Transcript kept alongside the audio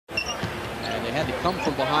They had to come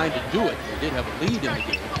from behind to do it. They did have a lead in the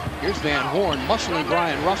game. Here's Van Horn muscling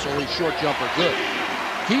Brian Russell. His short jumper good.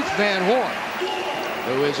 Keith Van Horn,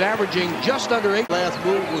 who is averaging just under 8. Last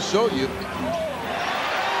move will show you.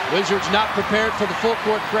 Wizards not prepared for the full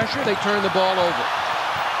court pressure. They turn the ball over.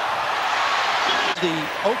 The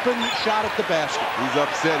open shot at the basket. He's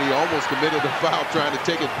upset. He almost committed a foul trying to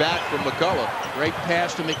take it back from McCullough. Great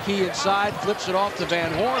pass to McKee inside. Flips it off to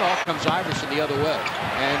Van Horn. Off comes Iverson the other way.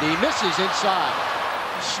 And he misses inside.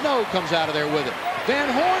 Snow comes out of there with it. Van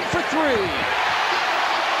Horn for three.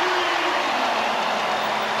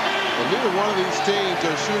 Well, neither one of these teams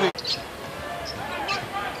are shooting.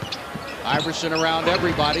 Iverson around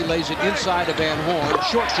everybody. Lays it inside to Van Horn.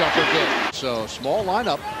 Short jumper good. So small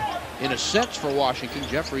lineup in a sense for Washington.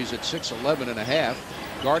 Jeffries at 6'11 and a half.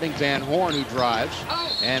 Guarding Van Horn, who drives.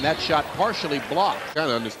 And that shot partially blocked. Kind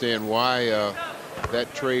of understand why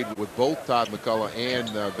that trade with both Todd McCullough and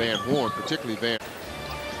Van Horn, particularly Van.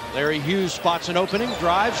 Larry Hughes spots an opening,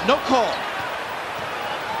 drives, no call.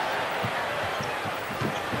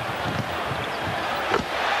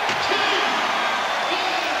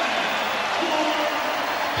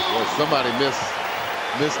 Well, somebody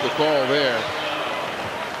missed the call there.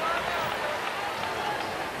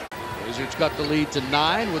 Wizards got the lead to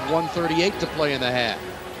 9 with 1:38 to play in the half.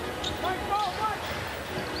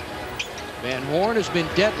 Van Horn has been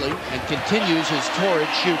deadly and continues his torrid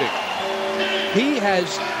shooting. He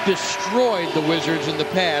has destroyed the Wizards in the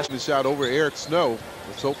past. The shot over Eric Snow.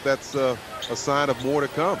 Let's hope that's a sign of more to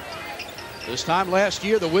come. This time last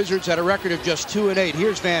year, the Wizards had a record of just 2-8.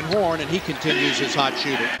 Here's Van Horn, and he continues his hot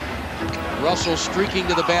shooting. Russell streaking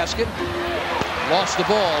to the basket. Lost the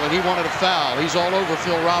ball, and he wanted a foul. He's all over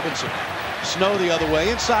Phil Robinson. Snow the other way.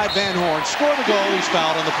 Inside Van Horn. Score the goal. He's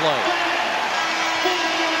fouled on the play.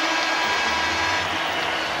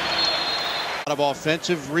 A lot of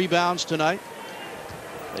offensive rebounds tonight.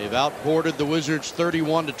 They've outboarded the Wizards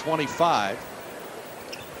 31-25.